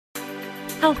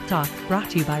Health Talk brought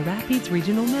to you by Rapides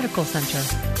Regional Medical Center.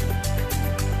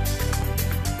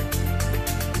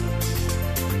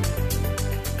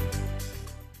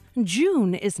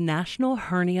 June is National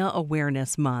Hernia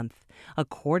Awareness Month.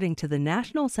 According to the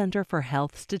National Center for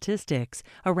Health Statistics,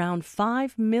 around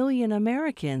 5 million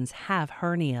Americans have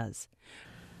hernias.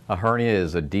 A hernia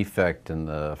is a defect in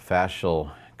the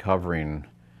fascial covering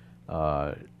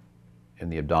in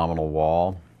the abdominal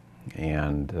wall,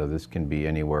 and this can be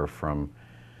anywhere from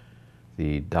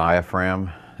the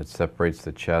diaphragm that separates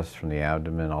the chest from the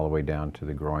abdomen all the way down to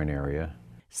the groin area.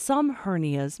 Some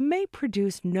hernias may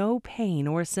produce no pain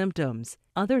or symptoms.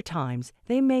 Other times,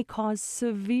 they may cause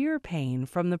severe pain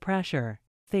from the pressure.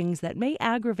 Things that may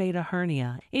aggravate a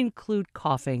hernia include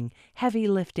coughing, heavy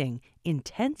lifting,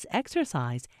 intense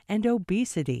exercise, and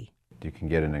obesity. You can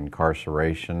get an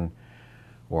incarceration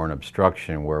or an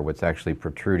obstruction where what's actually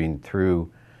protruding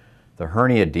through the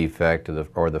hernia defect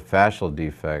or the fascial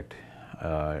defect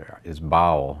is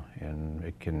bowel, and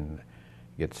it can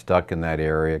get stuck in that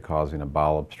area, causing a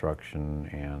bowel obstruction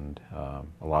and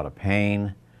a lot of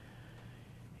pain,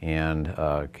 and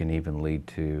can even lead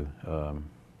to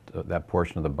that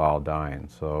portion of the bowel dying.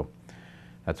 So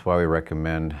that's why we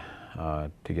recommend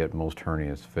to get most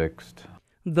hernias fixed.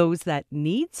 Those that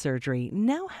need surgery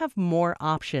now have more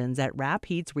options at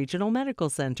Rapides Regional Medical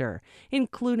Center,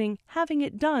 including having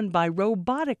it done by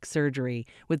robotic surgery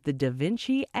with the Da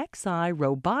Vinci Xi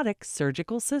robotic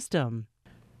surgical system.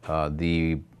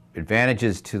 The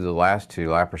advantages to the last two,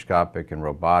 laparoscopic and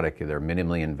robotic, they're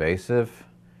minimally invasive.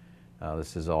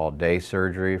 This is all day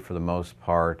surgery for the most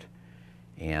part,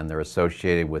 and they're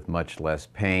associated with much less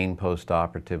pain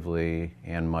postoperatively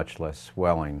and much less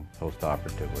swelling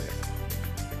postoperatively.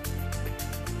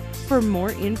 For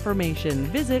more information,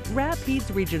 visit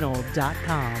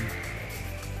rapidesregional.com.